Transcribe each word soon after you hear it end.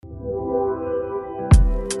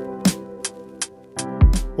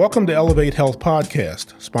Welcome to Elevate Health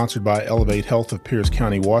Podcast, sponsored by Elevate Health of Pierce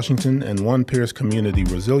County, Washington, and One Pierce Community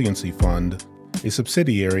Resiliency Fund, a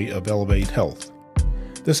subsidiary of Elevate Health.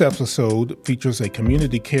 This episode features a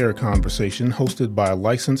community care conversation hosted by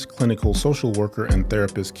licensed clinical social worker and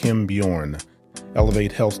therapist Kim Bjorn,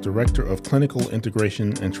 Elevate Health's Director of Clinical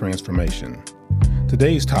Integration and Transformation.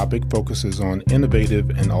 Today's topic focuses on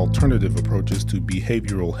innovative and alternative approaches to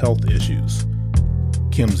behavioral health issues.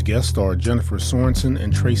 Kim's guests are Jennifer Sorensen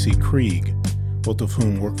and Tracy Krieg, both of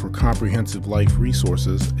whom work for Comprehensive Life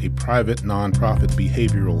Resources, a private nonprofit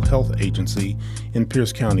behavioral health agency in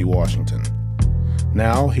Pierce County, Washington.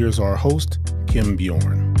 Now, here's our host, Kim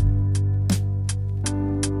Bjorn.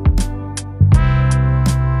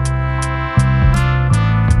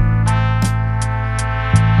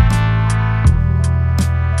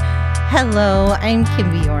 Hello, I'm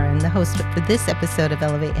Kim Bjorn, the host for this episode of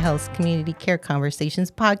Elevate Health's Community Care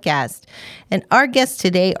Conversations podcast. And our guests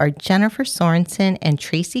today are Jennifer Sorensen and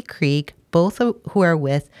Tracy Krieg, both who are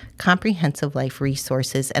with Comprehensive Life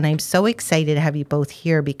Resources. And I'm so excited to have you both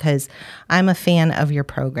here because I'm a fan of your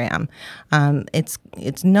program.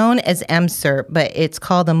 It's known as MCIRT, but it's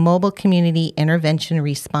called the Mobile Community Intervention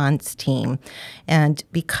Response Team. And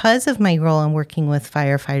because of my role in working with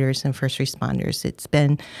firefighters and first responders, it's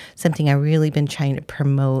been something I've really been trying to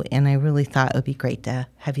promote. And I really thought it would be great to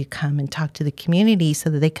have you come and talk to the community so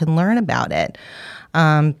that they can learn about it.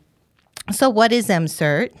 So what is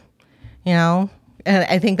MCIRT? You know, and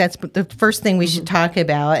I think that's the first thing we should talk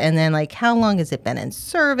about. And then, like, how long has it been in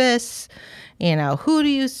service? You know, who do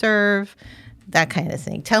you serve? That kind of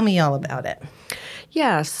thing. Tell me all about it.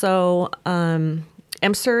 Yeah, so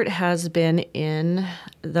MCIRT has been in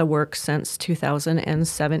the work since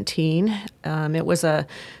 2017. It was a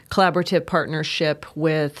collaborative partnership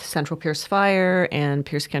with Central Pierce Fire and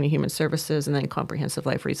Pierce County Human Services and then Comprehensive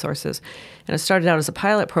Life Resources. And it started out as a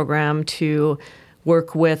pilot program to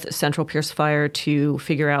work with Central Pierce Fire to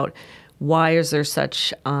figure out why is there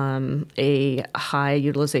such a high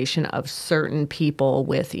utilization of certain people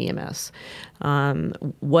with EMS.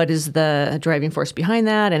 What is the driving force behind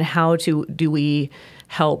that, and how do we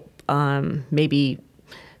help maybe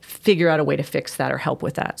figure out a way to fix that or help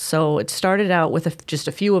with that? So it started out with just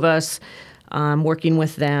a few of us working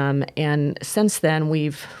with them, and since then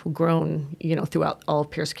we've grown, throughout all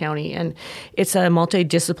of Pierce County, and it's a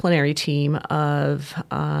multidisciplinary team of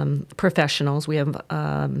professionals. We have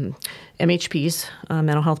MHPs,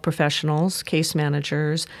 mental health professionals, case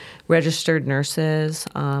managers, registered nurses.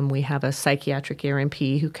 We have a psychiatric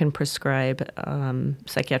RMP who can prescribe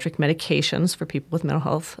psychiatric medications for people with mental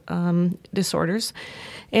health disorders.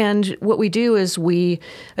 And what we do is we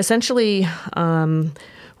essentially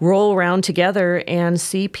roll around together and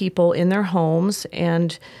see people in their homes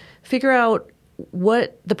and figure out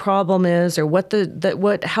what the problem is, or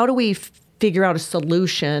how do we figure out a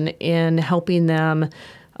solution in helping them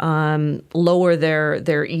lower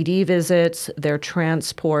their ED visits, their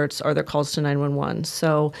transports, or their calls to 911.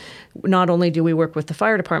 So not only do we work with the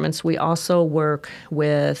fire departments, we also work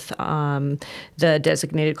with the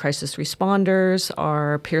designated crisis responders,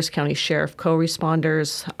 our Pierce County Sheriff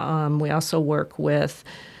co-responders. We also work with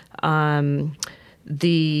the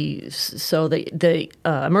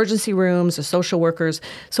emergency rooms, the social workers,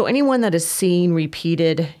 so anyone that is seeing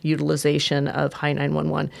repeated utilization of high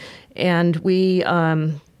 911. And we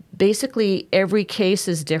basically, every case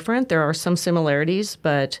is different. There are some similarities,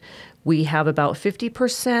 but we have about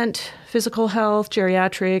 50% physical health,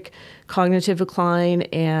 geriatric, cognitive decline,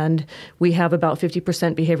 and we have about 50%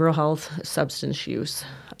 behavioral health, substance use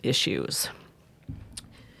issues.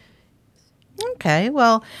 Okay,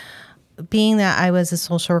 well, being that I was a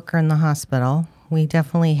social worker in the hospital, we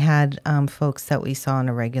definitely had folks that we saw on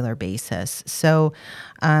a regular basis. So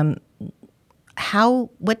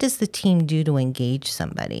what does the team do to engage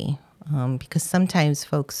somebody? Because sometimes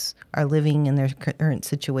folks are living in their current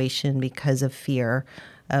situation because of fear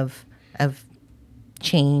of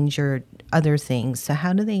change or other things. So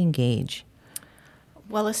how do they engage?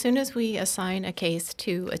 Well, as soon as we assign a case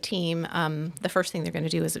to a team, the first thing they're going to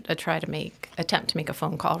do is attempt to make a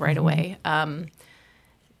phone call right away.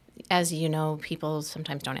 As you know, people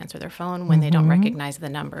sometimes don't answer their phone when they don't recognize the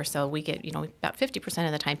number. So we get, about 50%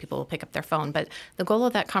 of the time people will pick up their phone. But the goal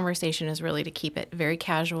of that conversation is really to keep it very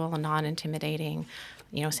casual and non-intimidating.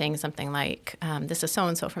 Saying something like, this is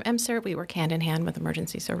so-and-so from MCIRT. We work hand in hand with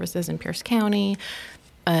emergency services in Pierce County.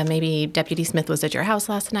 Maybe Deputy Smith was at your house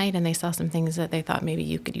last night and they saw some things that they thought maybe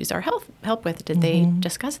you could use our help with. Did they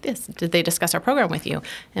discuss this? Did they discuss our program with you?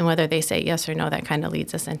 And whether they say yes or no, that kind of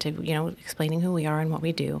leads us into, explaining who we are and what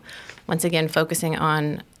we do. Once again, focusing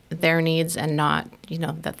on their needs and not,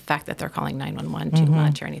 the fact that they're calling 911 too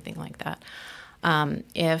much or anything like that.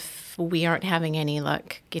 If we aren't having any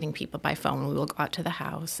luck getting people by phone, we will go out to the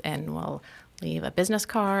house and we'll leave a business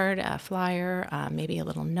card, a flyer, maybe a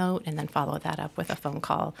little note, and then follow that up with a phone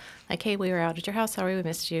call. Like, hey, we were out at your house. Sorry we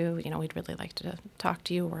missed you. We'd really like to talk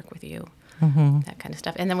to you, work with you, that kind of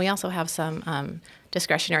stuff. And then we also have some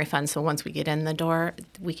discretionary funds. So once we get in the door,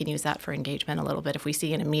 we can use that for engagement a little bit. If we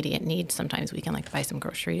see an immediate need, sometimes we can buy some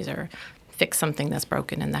groceries or fix something that's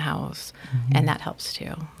broken in the house, and that helps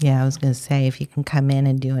too. Yeah, I was going to say, if you can come in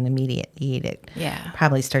and do an immediate need, it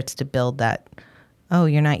probably starts to build that, oh,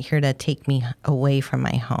 you're not here to take me away from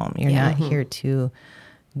my home. You're not here to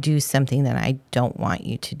do something that I don't want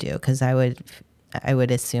you to do. Because I would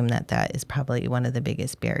assume that is probably one of the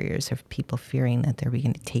biggest barriers of people fearing that they're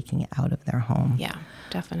being taken out of their home. Yeah,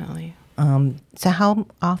 definitely. So how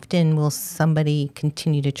often will somebody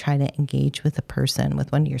continue to try to engage with a person,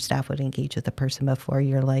 with one of your staff would engage with a person before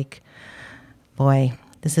you're like, boy,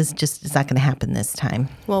 it's not going to happen this time?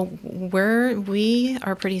 Well,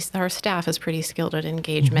 our staff is pretty skilled at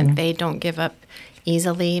engagement. They don't give up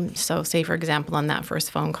easily. So say, for example, on that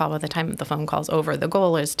first phone call, by the time the phone call's over, the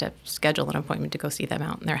goal is to schedule an appointment to go see them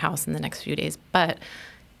out in their house in the next few days. But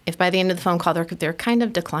if by the end of the phone call they're kind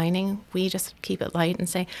of declining, we just keep it light and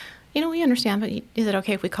say, we understand, but is it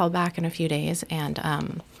okay if we call back in a few days and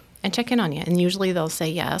check in on you? And usually they'll say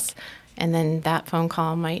yes. And then that phone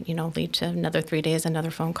call might, lead to another 3 days,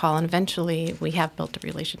 another phone call. And eventually we have built a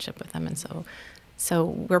relationship with them. And so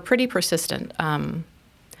we're pretty persistent.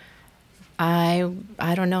 I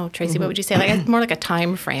don't know, Tracy, what would you say? More like a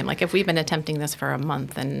time frame. Like if we've been attempting this for a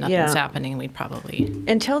month and nothing's happening, we'd probably...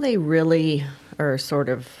 Until they really are sort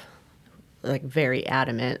of very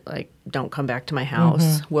adamant, don't come back to my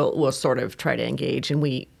house, we'll sort of try to engage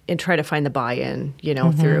and try to find the buy-in,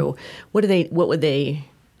 through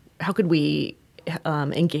how could we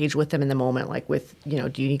engage with them in the moment, with, do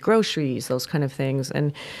you need groceries, those kind of things.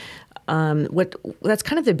 And that's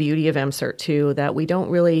kind of the beauty of MCERT too, that we don't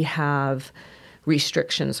really have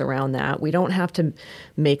restrictions around that. We don't have to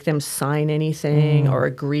make them sign anything or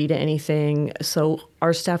agree to anything. So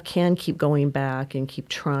our staff can keep going back and keep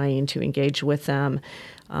trying to engage with them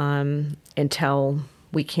until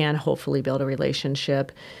we can hopefully build a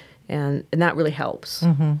relationship. And that really helps.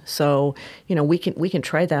 So, we can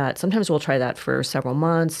try that. Sometimes we'll try that for several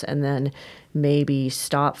months and then maybe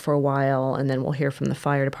stop for a while, and then we'll hear from the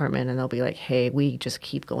fire department and they'll be like, hey, we just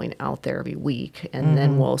keep going out there every week. And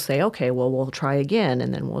then we'll say, okay, well, we'll try again,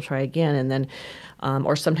 and then we'll try again. And then,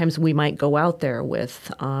 or sometimes we might go out there with,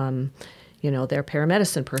 their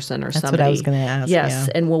paramedicine person or somebody. That's what I was going to ask. Yes,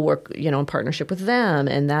 and we'll work, in partnership with them,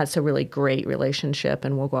 and that's a really great relationship,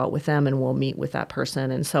 and we'll go out with them and we'll meet with that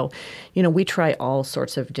person. And so, we try all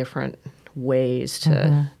sorts of different ways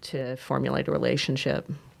to formulate a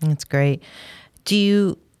relationship. That's great. Do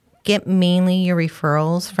you get mainly your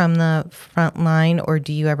referrals from the front line, or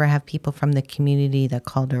do you ever have people from the community that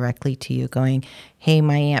call directly to you going, hey,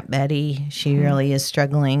 my Aunt Betty, she really is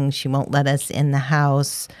struggling. She won't let us in the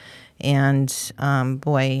house. And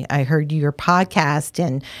boy, I heard your podcast,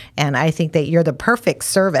 and I think that you're the perfect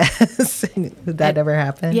service. Did that ever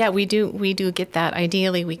happen? Yeah, we do get that.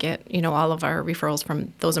 Ideally, we get all of our referrals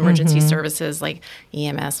from those emergency services like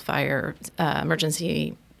EMS, fire,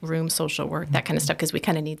 emergency room, social work, that kind of stuff, because we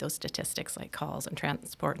kind of need those statistics like calls and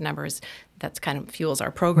transport numbers. That's kind of fuels our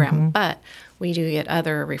program. But we do get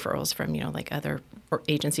other referrals from other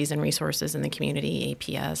agencies and resources in the community,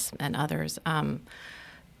 APS and others.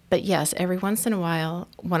 But yes, every once in a while,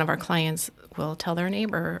 one of our clients will tell their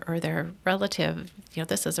neighbor or their relative,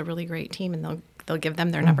 this is a really great team, and they'll give them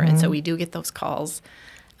their number. And so we do get those calls.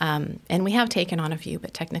 And we have taken on a few,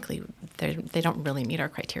 but technically they don't really meet our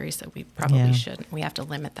criteria, so we probably shouldn't. We have to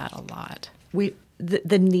limit that a lot.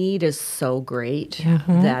 The need is so great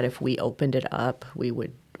that if we opened it up, we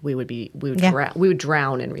would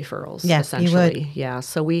drown in referrls. Essentially. You would. Yeah.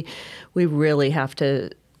 So we really have to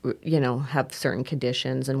have certain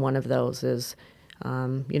conditions, and one of those is,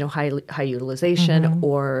 high utilization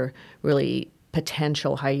or really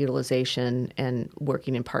potential high utilization, and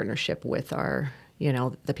working in partnership with our,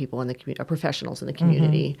 the people in the community, our professionals in the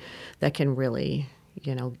community that can really,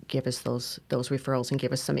 give us those referrals and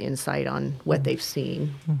give us some insight on what they've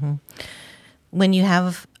seen. When you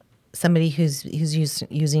have somebody who's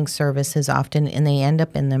using services often and they end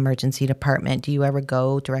up in the emergency department, do you ever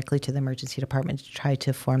go directly to the emergency department to try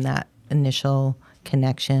to form that initial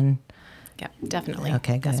connection? Yeah, definitely.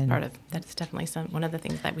 Okay, good. That's definitely one of the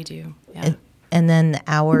things that we do. Yeah. And then the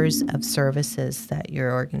hours of services that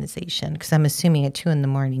your organization, because I'm assuming at 2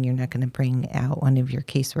 a.m. you're not going to bring out one of your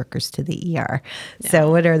caseworkers to the ER. No.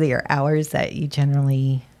 So what are your hours that you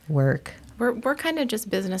generally work? We're kind of just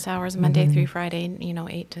business hours, Monday through Friday,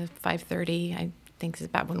 8 to 5:30, I think is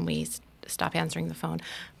about when we stop answering the phone.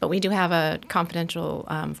 But we do have a confidential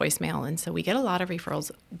voicemail, and so we get a lot of referrals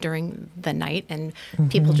during the night, and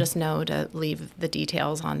people just know to leave the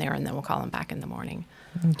details on there, and then we'll call them back in the morning.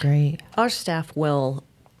 Great. Our staff will,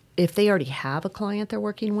 if they already have a client they're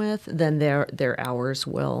working with, then their hours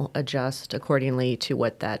will adjust accordingly to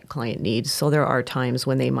what that client needs. So there are times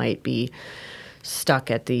when they might be stuck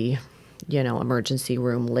at the, emergency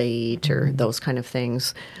room late or those kind of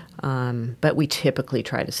things. But we typically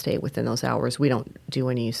try to stay within those hours. We don't do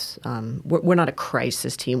any, we're not a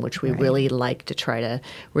crisis team, which we really like to try to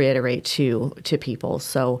reiterate to people.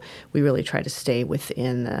 So we really try to stay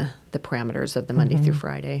within the parameters of the Monday through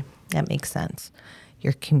Friday. That makes sense.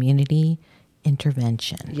 Your community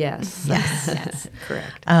intervention. Yes. Yes.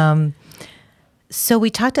 Correct. So we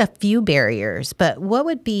talked a few barriers, but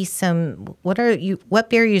what barriers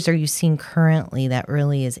are you seeing currently that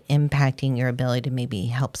really is impacting your ability to maybe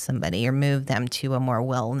help somebody or move them to a more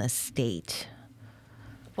wellness state?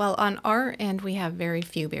 Well, on our end, we have very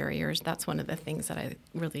few barriers. That's one of the things that I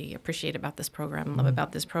really appreciate about this program, love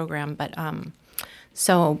about this program. But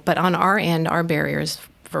but on our end, our barriers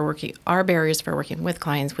for working with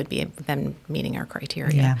clients would be them meeting our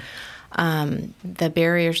criteria. Yeah. The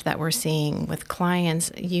barriers that we're seeing with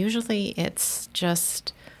clients, usually it's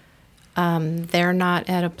just they're not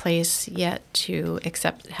at a place yet to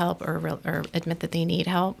accept help or admit that they need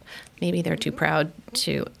help. Maybe they're too proud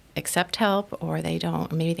to accept help, or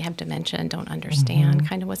maybe they have dementia and don't understand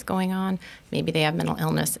kind of what's going on. Maybe they have mental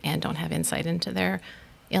illness and don't have insight into their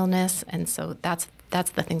illness. And so that's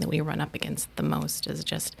the thing that we run up against the most, is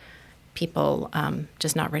just people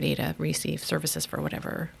just not ready to receive services for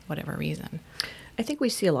whatever reason. I think we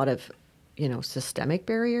see a lot of, systemic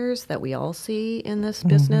barriers that we all see in this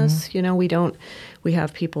business. We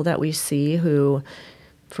have people that we see who,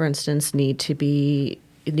 for instance, need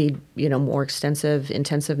more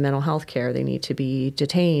intensive mental health care. They need to be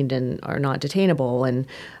detained and are not detainable, and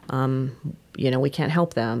we can't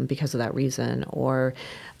help them because of that reason. Or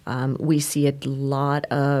we see a lot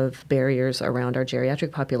of barriers around our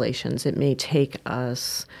geriatric populations. It may take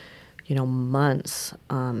us, months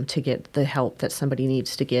to get the help that somebody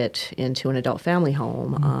needs to get into an adult family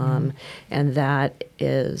home. And that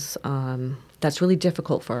is, that's really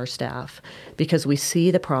difficult for our staff, because we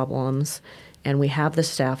see the problems and we have the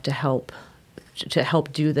staff to help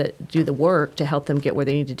do the work to help them get where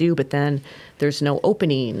they need to do, but then there's no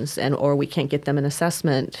openings, or we can't get them an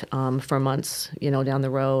assessment for months, down the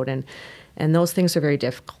road, and those things are very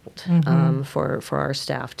difficult for our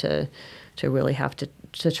staff to really have to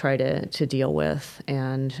try to deal with,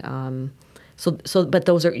 and but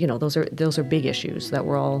those are big issues that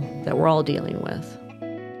we're all dealing with.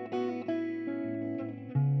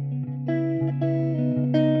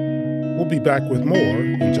 We'll be back with more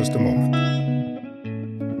in just a moment.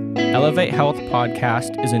 Elevate Health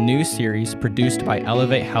Podcast is a new series produced by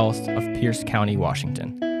Elevate Health of Pierce County,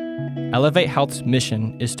 Washington. Elevate Health's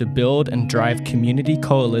mission is to build and drive community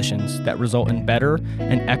coalitions that result in better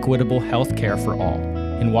and equitable health care for all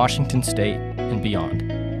in Washington State and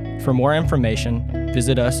beyond. For more information,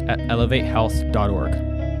 visit us at elevatehealth.org.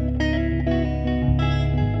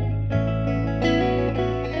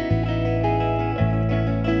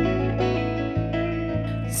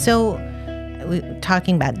 So,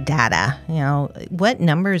 talking about data, what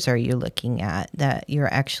numbers are you looking at that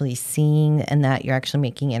you're actually seeing and that you're actually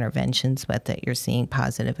making interventions with, that you're seeing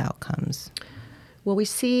positive outcomes? Well, we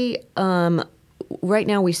see, right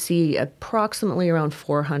now we see approximately around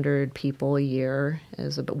 400 people a year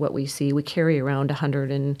is what we see. We carry around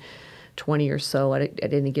 120 or so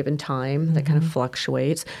at any given time. That kind of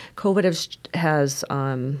fluctuates. COVID has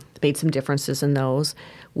made some differences in those.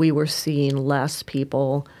 We were seeing less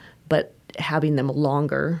people, but having them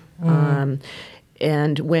longer.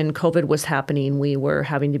 And when COVID was happening, we were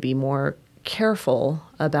having to be more careful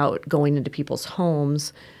about going into people's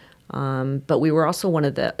homes. But we were also one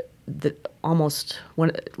of the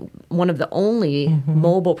only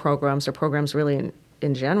mobile programs, or programs really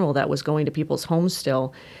in general, that was going to people's homes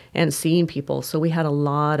still and seeing people. So we had a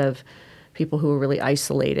lot of people who were really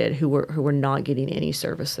isolated, who were not getting any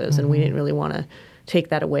services, and we didn't really want to take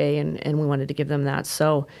that away, and we wanted to give them that.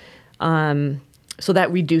 So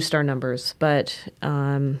that reduced our numbers, but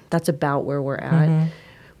that's about where we're at.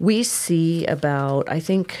 We see about, I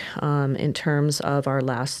think, in terms of our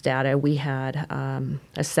last data, we had a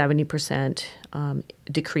 70%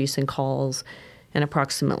 decrease in calls and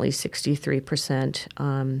approximately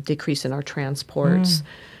 63% decrease in our transports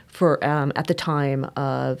for at the time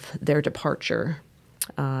of their departure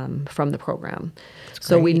from the program.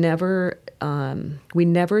 So we never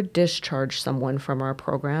discharge someone from our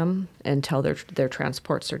program until their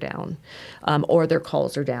transports are down, or their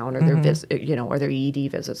calls are down, or their or their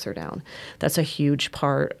ED visits are down. That's a huge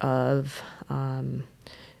part of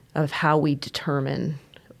how we determine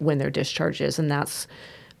when their discharge is, and that's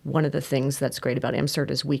one of the things that's great about MCERT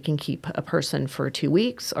is we can keep a person for 2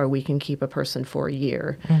 weeks, or we can keep a person for a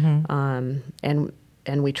year,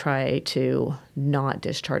 and we try to not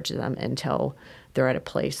discharge them until they're at a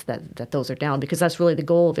place that those are down, because that's really the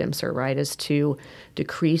goal of MCERT, right, is to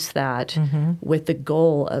decrease that with the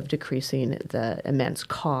goal of decreasing the immense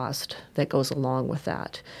cost that goes along with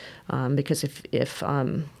that. Because if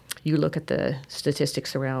you look at the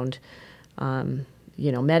statistics around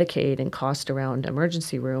Medicaid and cost around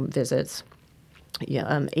emergency room visits,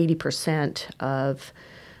 80% of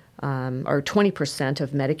or 20% of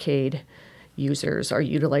Medicaid users are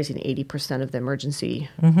utilizing 80% of the emergency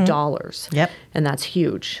dollars. Yep. And that's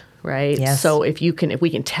huge, right? Yes. So if we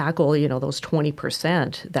can tackle, those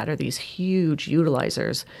 20% that are these huge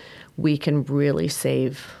utilizers, we can really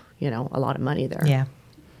save, a lot of money there. Yeah.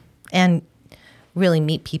 And really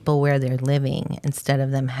meet people where they're living instead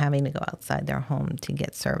of them having to go outside their home to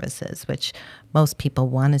get services, which most people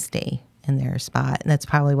want to stay in their spot. And that's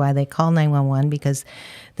probably why they call 911, because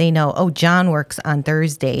they know, John works on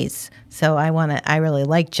Thursdays. So I really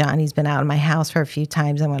like John. He's been out of my house for a few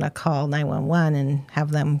times. I want to call 911 and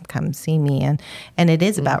have them come see me. And it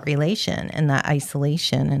is about relation and that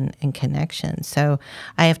isolation and connection. So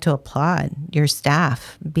I have to applaud your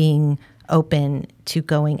staff being open to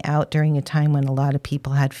going out during a time when a lot of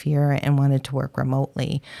people had fear and wanted to work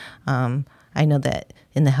remotely. I know that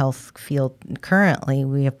in the health field currently,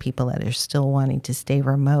 we have people that are still wanting to stay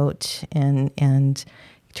remote, and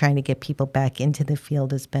trying to get people back into the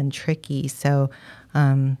field has been tricky. So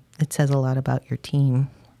it says a lot about your team.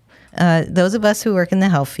 Those of us who work in the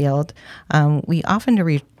health field, we often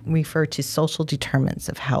refer to social determinants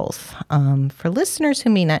of health. For listeners who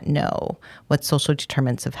may not know what social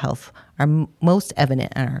determinants of health are most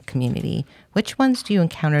evident in our community, which ones do you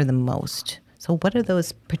encounter the most? So what are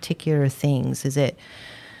those particular things? Is it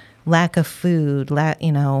lack of food? What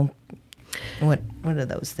are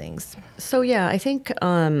those things? So, yeah, I think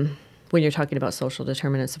when you're talking about social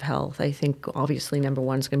determinants of health, I think obviously number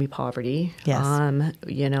one is going to be poverty. Yes.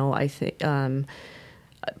 I think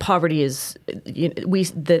poverty is,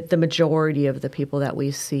 the majority of the people that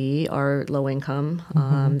we see are low income.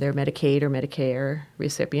 They're Medicaid or Medicare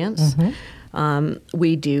recipients.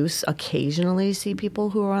 We do occasionally see people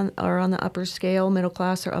who are on the upper scale, middle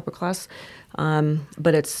class or upper class,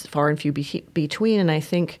 but it's far and few between. And I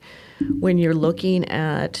think when you're looking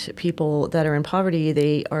at people that are in poverty,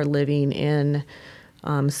 they are living in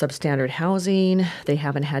substandard housing. They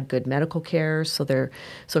haven't had good medical care. So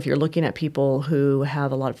if you're looking at people who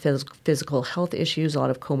have a lot of physical health issues, a lot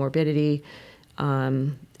of comorbidity,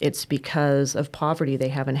 it's because of poverty. They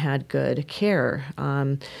haven't had good care.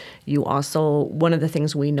 You also, one of the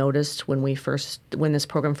things we noticed when this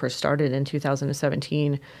program first started in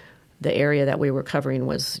 2017, the area that we were covering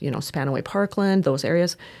was, Spanaway Parkland, those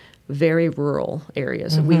areas, very rural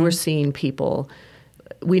areas. We were seeing people,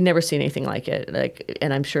 we'd never seen anything like it,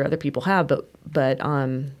 and I'm sure other people have, but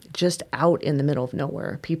just out in the middle of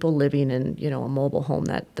nowhere, people living in, a mobile home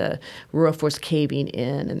that the roof was caving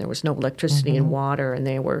in and there was no electricity and water, and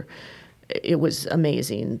it was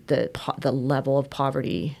amazing the level of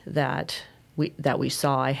poverty that we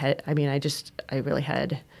saw. I really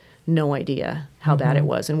had no idea how bad it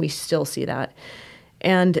was, and we still see that.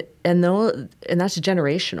 And that's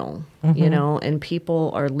generational, and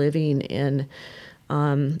people are living in,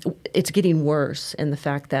 it's getting worse in the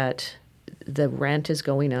fact that the rent is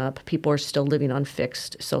going up. People are still living on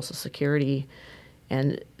fixed Social Security,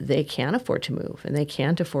 and they can't afford to move, and they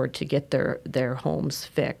can't afford to get their homes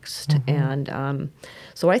fixed. And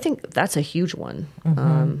so I think that's a huge one,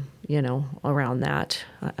 around that.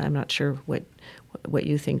 I'm not sure what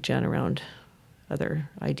you think, Jen, around other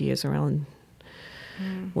ideas around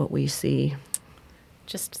what we see.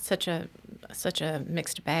 Just such a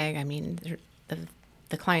mixed bag. I mean,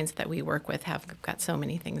 the clients that we work with have got so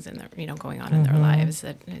many things in their, going on in their lives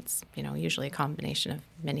that it's, usually a combination of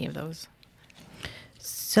many of those.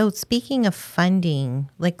 So speaking of funding,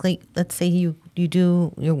 like let's say you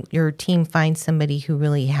do your team finds somebody who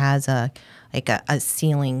really has a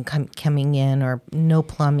ceiling coming in or no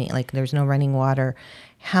plumbing, like there's no running water.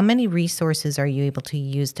 How many resources are you able to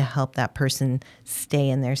use to help that person stay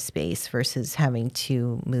in their space versus having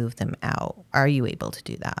to move them out? Are you able to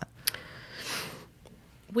do that?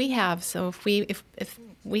 We have. So if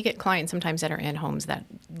we get clients sometimes that are in homes that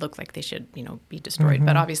look like they should, be destroyed,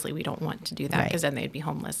 but obviously we don't want to do that because then they'd be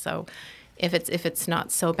homeless. So if it's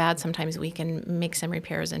not so bad, sometimes we can make some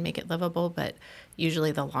repairs and make it livable. But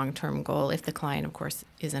usually the long-term goal, if the client, of course,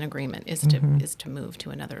 is in agreement, is to move to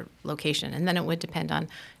another location. And then it would depend on,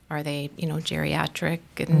 are they, geriatric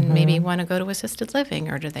and maybe want to go to assisted living,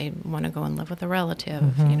 or do they want to go and live with a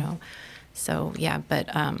relative, So, yeah, but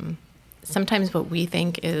sometimes what we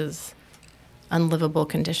think is unlivable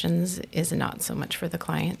conditions is not so much for the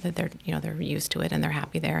client, that they're used to it and they're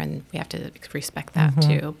happy there, and we have to respect that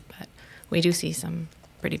too. But we do see some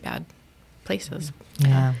pretty bad places.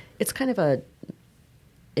 Yeah. It's kind of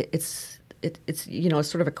it's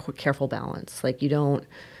sort of a careful balance. Like you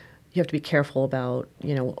have to be careful about,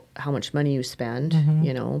 how much money you spend,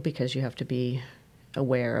 because you have to be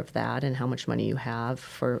aware of that and how much money you have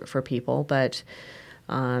for people. But,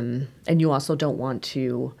 and you also don't want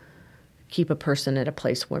to keep a person at a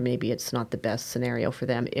place where maybe it's not the best scenario for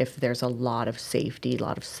them if there's a lot of safety, a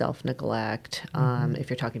lot of self-neglect. If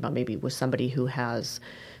you're talking about maybe with somebody who has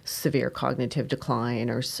severe cognitive decline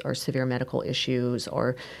or severe medical issues,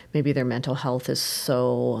 or maybe their mental health is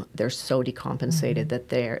they're so decompensated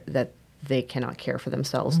that they cannot care for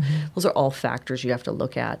themselves. Those are all factors you have to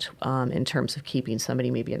look at in terms of keeping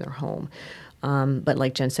somebody maybe in their home. But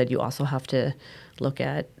like Jen said, you also have to look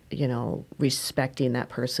at, respecting that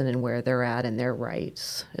person and where they're at and their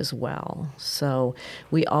rights as well. So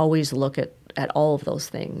we always look at all of those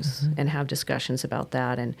things and have discussions about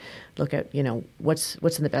that, and look at, what's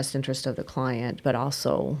in the best interest of the client, but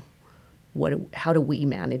also how do we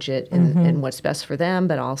manage it and what's best for them,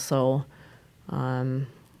 but also, how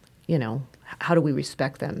do we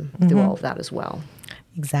respect them through all of that as well?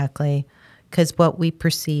 Exactly. Because what we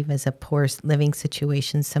perceive as a poor living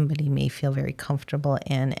situation, somebody may feel very comfortable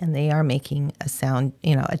in, and they are making a sound,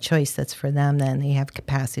 a choice that's for them, then they have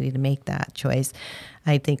capacity to make that choice.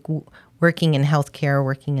 I think working in healthcare,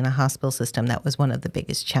 working in a hospital system, that was one of the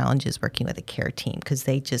biggest challenges working with a care team, because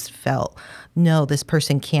they just felt, no, this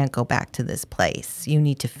person can't go back to this place. You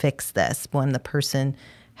need to fix this, when the person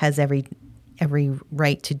has every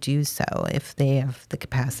right to do so if they have the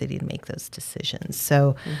capacity to make those decisions.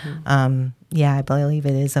 So, I believe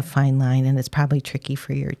it is a fine line, and it's probably tricky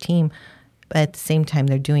for your team. But at the same time,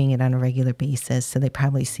 they're doing it on a regular basis, so they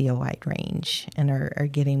probably see a wide range and are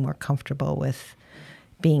getting more comfortable with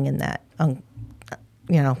being in that,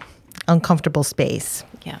 uncomfortable space.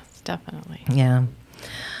 Yes, definitely. Yeah.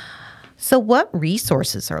 So what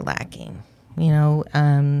resources are lacking?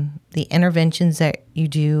 The interventions that you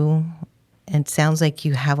do, it sounds like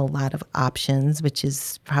you have a lot of options, which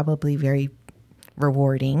is probably very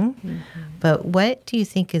rewarding. But what do you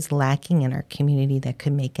think is lacking in our community that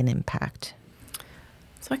could make an impact?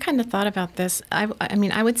 So I kind of thought about this. I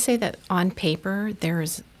mean, I would say that on paper,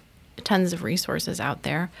 there's tons of resources out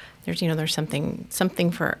there. There's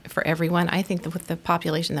something for everyone. I think that with the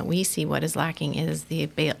population that we see, what is lacking is the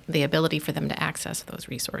ability for them to access those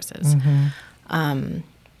resources. And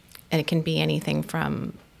it can be anything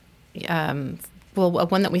from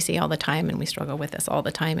one that we see all the time, and we struggle with this all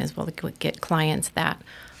the time, is we'll get clients that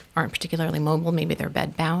aren't particularly mobile. Maybe they're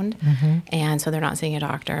bedbound, and so they're not seeing a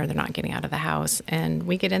doctor. They're not getting out of the house, and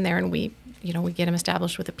we get in there and we get them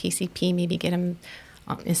established with a PCP, maybe get them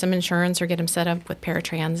some insurance, or get them set up with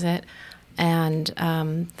paratransit. And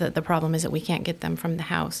the problem is that we can't get them from the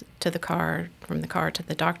house to the car, from the car to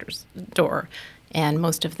the doctor's door, and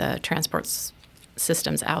most of the transports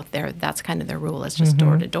systems out there, that's kind of their rule, is just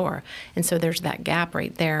door to door. And so there's that gap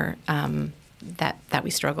right there that we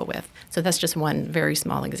struggle with. So that's just one very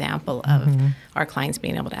small example of our clients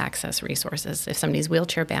being able to access resources. If somebody's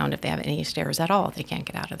wheelchair bound, if they have any stairs at all, they can't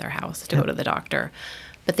get out of their house to go to the doctor.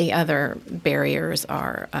 But the other barriers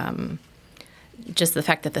are just the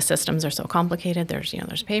fact that the systems are so complicated.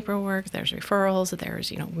 There's paperwork, there's referrals,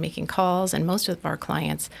 there's making calls, and most of our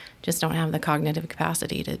clients just don't have the cognitive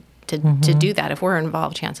capacity to do that. If we're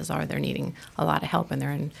involved, chances are they're needing a lot of help, and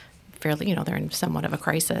they're in they're in somewhat of a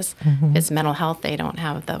crisis. It's mental health. They don't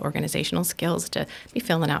have the organizational skills to be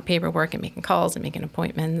filling out paperwork and making calls and making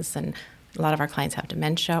appointments. And a lot of our clients have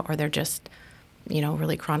dementia, or they're just,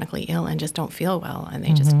 really chronically ill and just don't feel well, and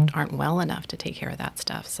they just aren't well enough to take care of that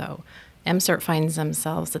stuff. So MCERT finds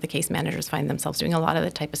themselves, so the case managers find themselves doing a lot of the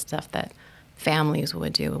type of stuff that families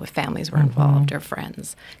would do if families were involved or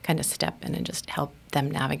friends, kind of step in and just help them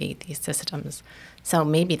navigate these systems. So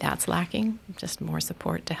maybe that's lacking, just more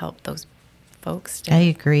support to help those folks. I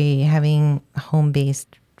agree. Having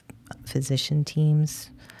home-based physician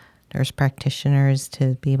teams, nurse practitioners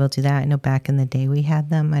to be able to do that. I know back in the day we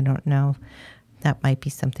had them. I don't know. That might be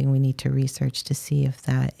something we need to research to see if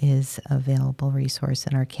that is a available resource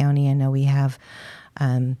in our county. I know we have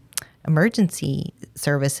emergency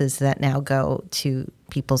services that now go to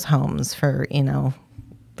people's homes for,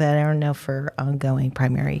 but I don't know for ongoing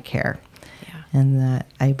primary care. And that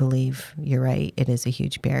I believe you're right. It is a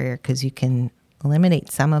huge barrier because you can eliminate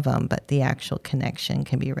some of them, but the actual connection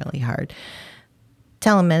can be really hard.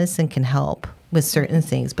 Telemedicine can help with certain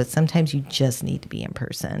things, but sometimes you just need to be in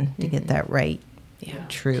person to get that right,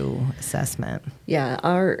 true assessment. Yeah,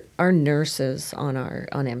 our nurses on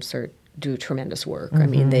MCERT do tremendous work. I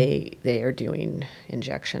mean, they are doing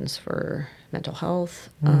injections for mental health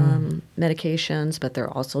medications, but they're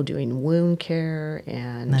also doing wound care,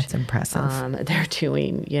 and that's impressive. They're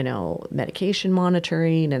doing, medication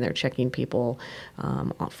monitoring, and they're checking people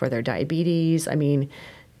for their diabetes. I mean,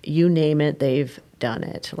 you name it, they've done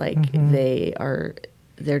it. Like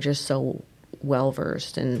they're just so well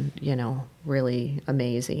versed and really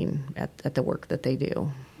amazing at the work that they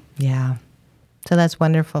do. Yeah. So that's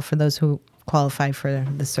wonderful for those who qualify for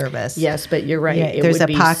the service. Yes, but you're right. Yeah, there's a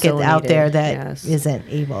pocket out there that isn't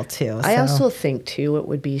able to. I also think, too, it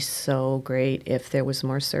would be so great if there was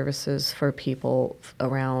more services for people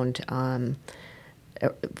around,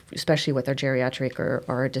 especially with our geriatric or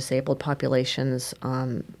our disabled populations,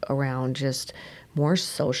 around just more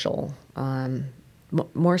social,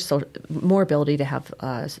 more ability to have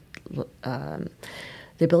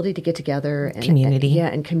the ability to get together. And community.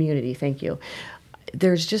 And community. Thank you.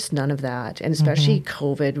 There's just none of that. And especially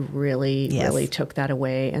COVID really took that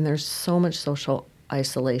away. And there's so much social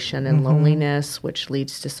isolation and loneliness, which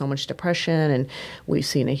leads to so much depression. And we've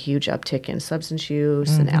seen a huge uptick in substance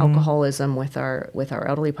use and alcoholism with our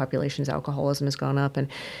elderly populations. Alcoholism has gone up. And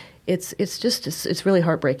it's really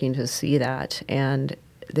heartbreaking to see that. And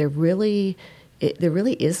there really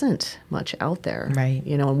isn't much out there. Right.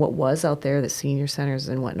 And what was out there, the senior centers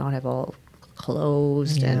and whatnot have all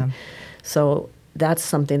closed. Yeah. And so that's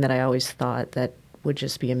something that I always thought that would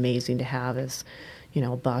just be amazing to have is,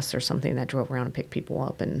 a bus or something that drove around and picked people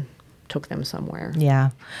up and took them somewhere. Yeah.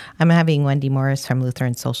 I'm having Wendy Morris from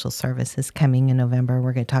Lutheran Social Services coming in November.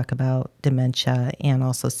 We're going to talk about dementia and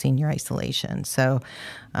also senior isolation. So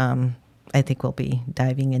I think we'll be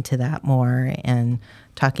diving into that more and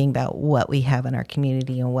talking about what we have in our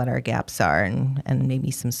community and what our gaps are and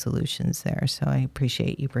maybe some solutions there. So I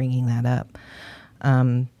appreciate you bringing that up.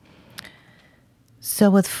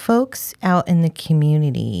 So with folks out in the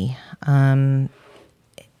community,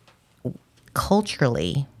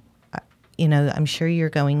 culturally, I'm sure you're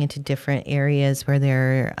going into different areas where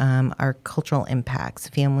there are cultural impacts,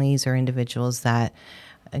 families or individuals that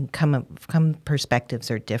come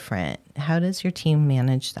perspectives are different. How does your team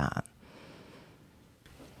manage that?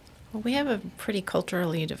 Well, we have a pretty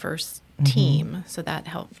culturally diverse team, so that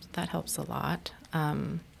helps a lot.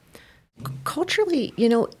 Culturally,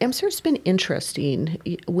 MCERT's been interesting.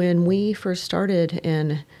 When we first started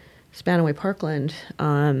in Spanaway Parkland,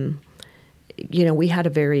 we had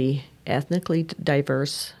a very ethnically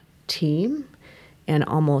diverse team and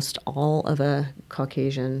almost all of a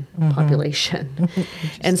Caucasian population.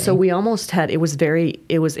 And so we almost had, it was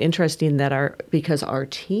interesting that because our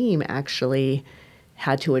team actually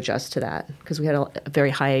had to adjust to that because we had a very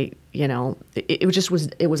high,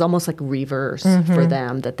 it was almost like reverse for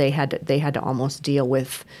them that they had to almost deal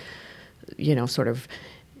with, sort of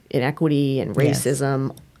inequity and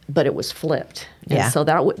racism, but it was flipped. Yeah. And so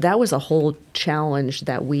that was a whole challenge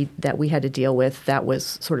that we had to deal with that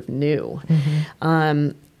was sort of new.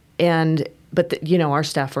 But our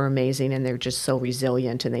staff are amazing and they're just so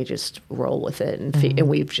resilient and they just roll with it and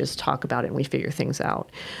we just talk about it and we figure things out.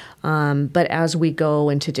 But as we go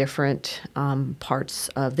into different parts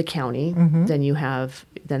of the county,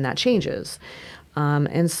 then that changes.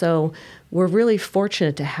 And so we're really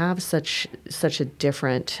fortunate to have such a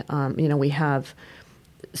different, we have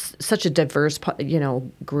such a diverse,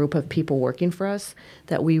 group of people working for us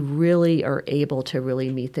that we really are able to really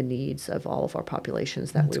meet the needs of all of our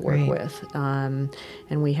populations that we work with. And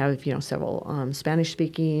we have, several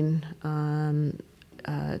Spanish-speaking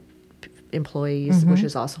employees, which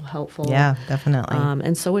is also helpful. Yeah, definitely.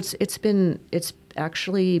 And so it's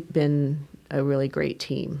actually been a really great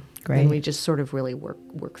team. Great. And we just sort of really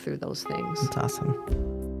work through those things. That's awesome.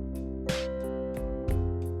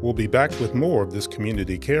 We'll be back with more of this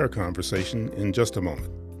community care conversation in just a moment.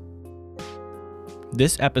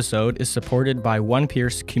 This episode is supported by One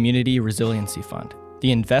Pierce Community Resiliency Fund,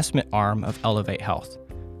 the investment arm of Elevate Health.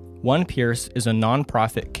 One Pierce is a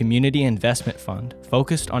nonprofit community investment fund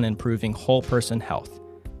focused on improving whole person health,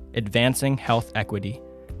 advancing health equity,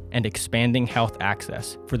 and expanding health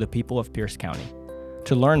access for the people of Pierce County.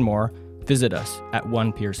 To learn more, visit us at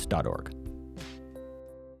onepierce.org.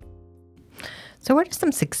 So what are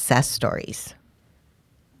some success stories?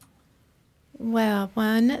 Well,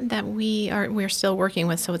 one that we're still working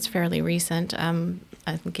with, so it's fairly recent. I'll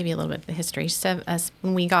give you a little bit of the history. So,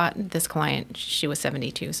 when we got this client, she was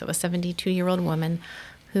 72. So a 72-year-old woman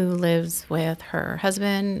who lives with her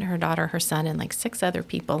husband, her daughter, her son, and like 6 other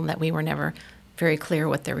people that we were never very clear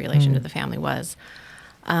what their relation to the family was.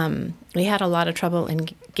 We had a lot of trouble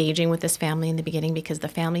engaging with this family in the beginning because the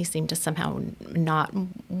family seemed to somehow not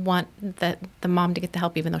want the mom to get the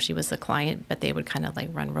help, even though she was the client, but they would kind of like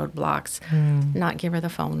run roadblocks, not give her the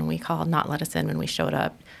phone when we called, not let us in when we showed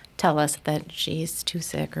up, tell us that she's too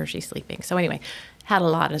sick or she's sleeping. So anyway, had a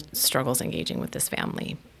lot of struggles engaging with this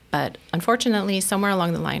family. But unfortunately, somewhere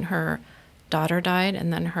along the line, her daughter died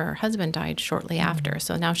and then her husband died shortly after.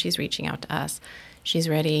 So now she's reaching out to us. She's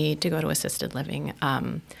ready to go to assisted living.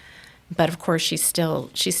 But of course, she's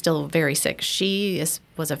still very sick. She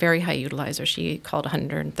was a very high utilizer. She called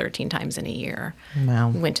 113 times in a year. Wow.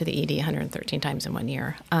 Went to the ED 113 times in 1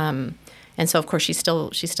 year. And so, of course, she's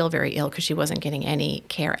still very ill because she wasn't getting any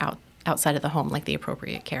care outside of the home, like the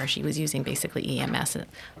appropriate care. She was using basically EMS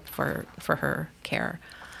for her care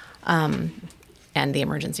and the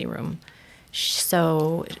emergency room.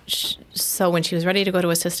 So when she was ready to go to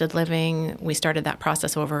assisted living, we started that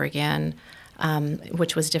process over again,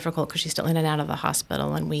 which was difficult because she's still in and out of the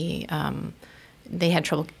hospital, and they had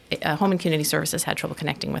trouble. Home and Community Services had trouble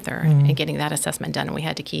connecting with her and getting that assessment done, and we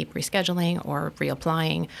had to keep rescheduling or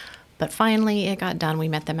reapplying. But finally, it got done. We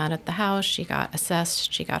met them out at the house. She got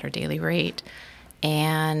assessed. She got her daily rate.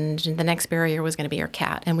 And the next barrier was going to be her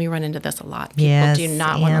cat. And we run into this a lot. People do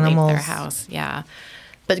not want to leave their house. Yeah.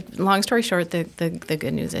 But long story short, the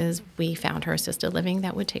good news is we found her assisted living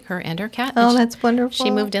that would take her and her cat. Oh, that's wonderful. She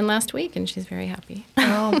moved in last week, and she's very happy.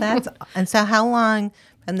 Oh, and so how long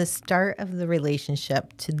from the start of the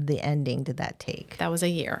relationship to the ending did that take? That was a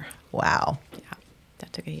year. Wow. Yeah,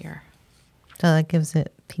 that took a year. So that gives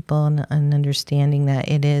people an understanding that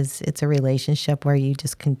it's a relationship where you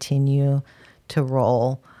just continue to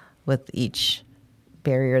roll with each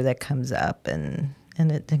barrier that comes up. And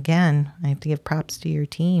it, again, I have to give props to your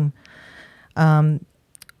team.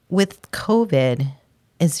 With COVID,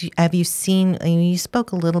 have you seen, you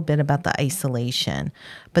spoke a little bit about the isolation,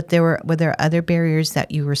 but were there other barriers that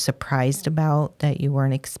you were surprised about that you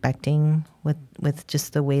weren't expecting with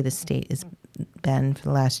just the way the state has been for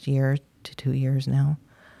the last year to 2 years now?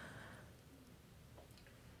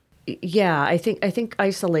 Yeah, I think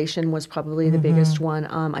isolation was probably the biggest one.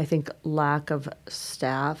 I think lack of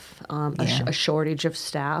staff, a shortage of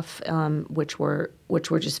staff, which we're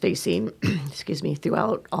just facing, excuse me,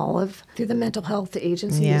 through the mental health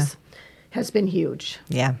agencies, has been huge.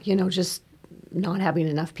 Yeah, just not having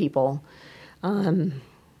enough people, and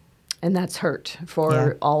that's hurt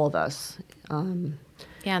for all of us.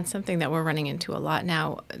 Yeah, and something that we're running into a lot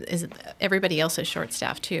now is everybody else is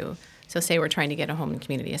short-staffed too. So say we're trying to get a home and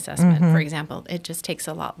community assessment, for example, it just takes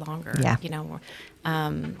a lot longer. Yeah.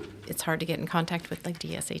 It's hard to get in contact with like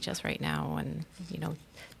DSHS right now, and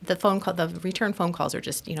the return phone calls are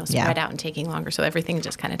just spread out and taking longer. So everything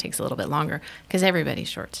just kind of takes a little bit longer because everybody's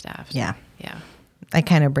short-staffed. Yeah. Yeah. I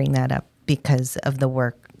kind of bring that up because of the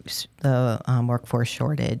workforce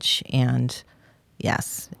shortage and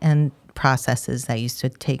processes that used to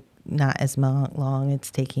take not as long,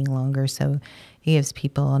 it's taking longer. So it gives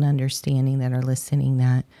people an understanding that are listening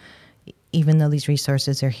that even though these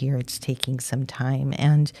resources are here, it's taking some time.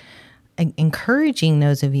 And encouraging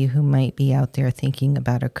those of you who might be out there thinking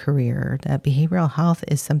about a career, that behavioral health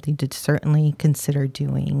is something to certainly consider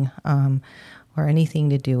doing, or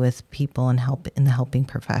anything to do with people in the helping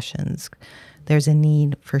professions. There's a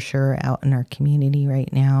need for sure out in our community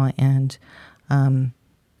right now, and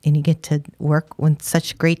you get to work with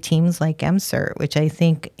such great teams like MCERT, which I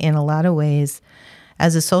think in a lot of ways,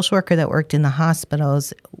 as a social worker that worked in the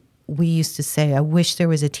hospitals, we used to say, I wish there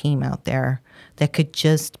was a team out there that could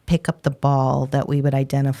just pick up the ball that we would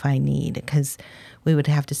identify need, because we would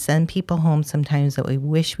have to send people home sometimes that we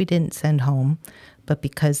wish we didn't send home, but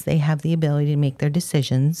because they have the ability to make their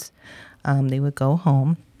decisions, they would go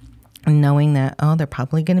home knowing that, they're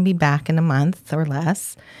probably going to be back in a month or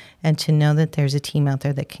less, and to know that there's a team out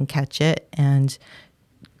there that can catch it and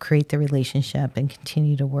create the relationship and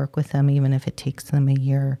continue to work with them, even if it takes them a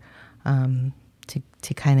year.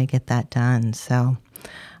 to kind of get that done. So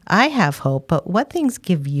I have hope, but what things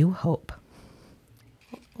give you hope?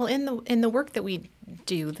 Well, in the work that we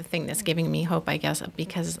do, the thing that's giving me hope, I guess,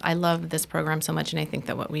 because I love this program so much and I think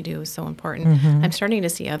that what we do is so important, I'm starting to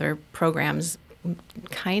see other programs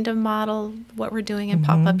kind of model what we're doing and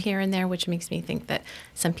pop up here and there, which makes me think that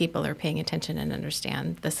some people are paying attention and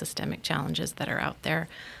understand the systemic challenges that are out there.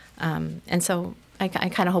 And so I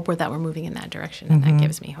kind of hope that we're moving in that direction, and that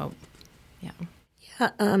gives me hope.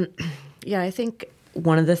 Yeah, I think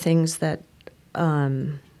one of the things that,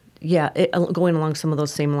 going along some of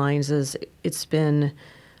those same lines is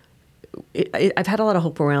I've had a lot of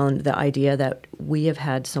hope around the idea that we have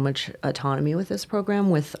had so much autonomy with this program,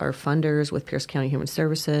 with our funders, with Pierce County Human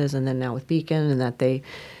Services, and then now with Beacon, and that they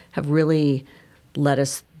have really let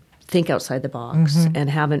us think outside the box and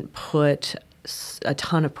haven't put a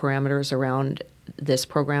ton of parameters around this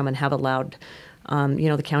program and have allowed,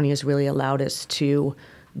 the county has really allowed us to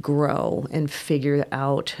grow and figure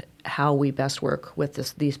out how we best work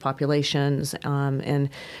with these populations. And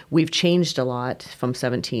we've changed a lot from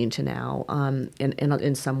 17 to now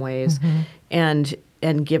in some ways, and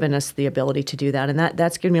given us the ability to do that. And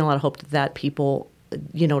that's given me a lot of hope that people,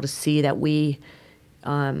 to see that we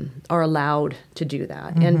are allowed to do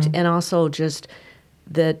that. And also just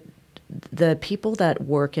that the people that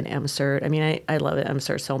work in MCERT, I mean, I love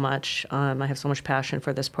MCERT so much. I have so much passion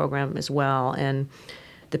for this program as well. And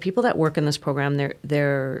the people that work in this program,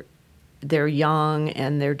 they're young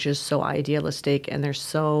and they're just so idealistic and they're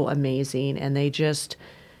so amazing, and they just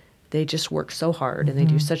work so hard and they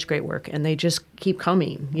do such great work and they just keep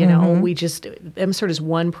coming. MCERT is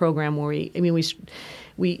one program where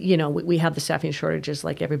we have the staffing shortages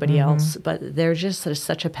like everybody else, but they're just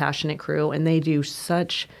such a passionate crew and they do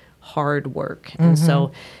such hard work. And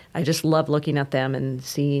so I just love looking at them and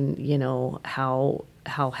seeing,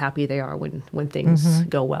 how happy they are when things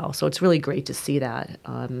go well. So it's really great to see that,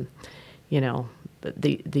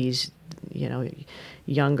 these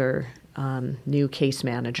younger new case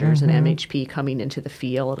managers and MHP coming into the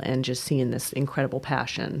field and just seeing this incredible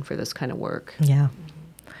passion for this kind of work. Yeah.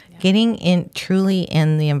 Getting truly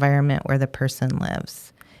in the environment where the person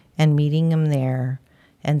lives and meeting them there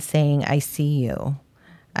and saying, I see you,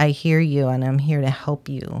 I hear you, and I'm here to help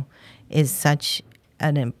you is such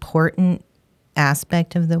an important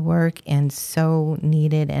aspect of the work and so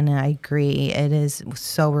needed. And I agree, it is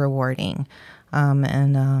so rewarding.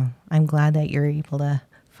 And I'm glad that you're able to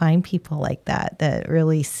find people like that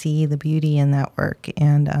really see the beauty in that work.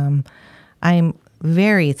 And I'm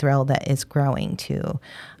very thrilled that it's growing too.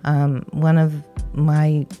 One of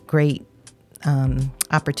my great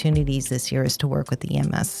opportunities this year is to work with the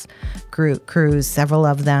EMS crews, several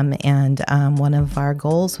of them, and one of our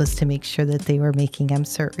goals was to make sure that they were making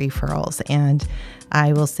MCERT referrals. And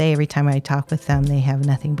I will say every time I talk with them, they have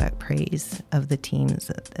nothing but praise of the teams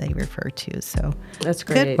that they refer to. So that's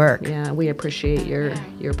great. Good work. Yeah, we appreciate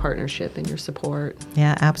your partnership and your support.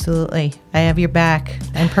 Yeah, absolutely. I have your back.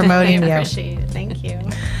 I'm promoting you. I appreciate it. Thank you.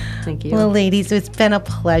 Thank you. Well, ladies, it's been a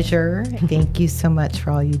pleasure. Thank you so much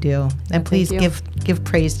for all you do. And please give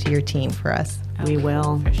praise to your team for us. We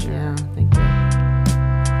will. For sure. Yeah, thank you.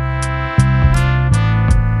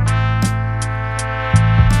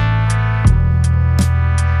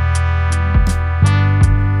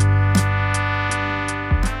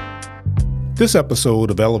 This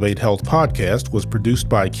episode of Elevate Health Podcast was produced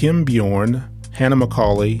by Kim Bjorn, Hannah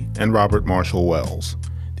McCauley, and Robert Marshall Wells.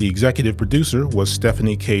 The executive producer was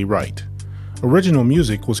Stephanie K. Wright. Original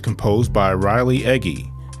music was composed by Riley Eggy,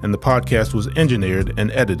 and the podcast was engineered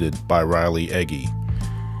and edited by Riley Eggy.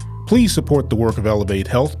 Please support the work of Elevate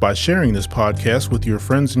Health by sharing this podcast with your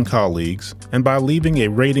friends and colleagues and by leaving a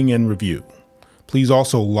rating and review. Please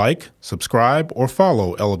also like, subscribe, or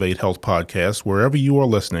follow Elevate Health Podcast wherever you are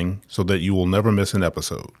listening so that you will never miss an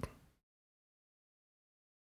episode.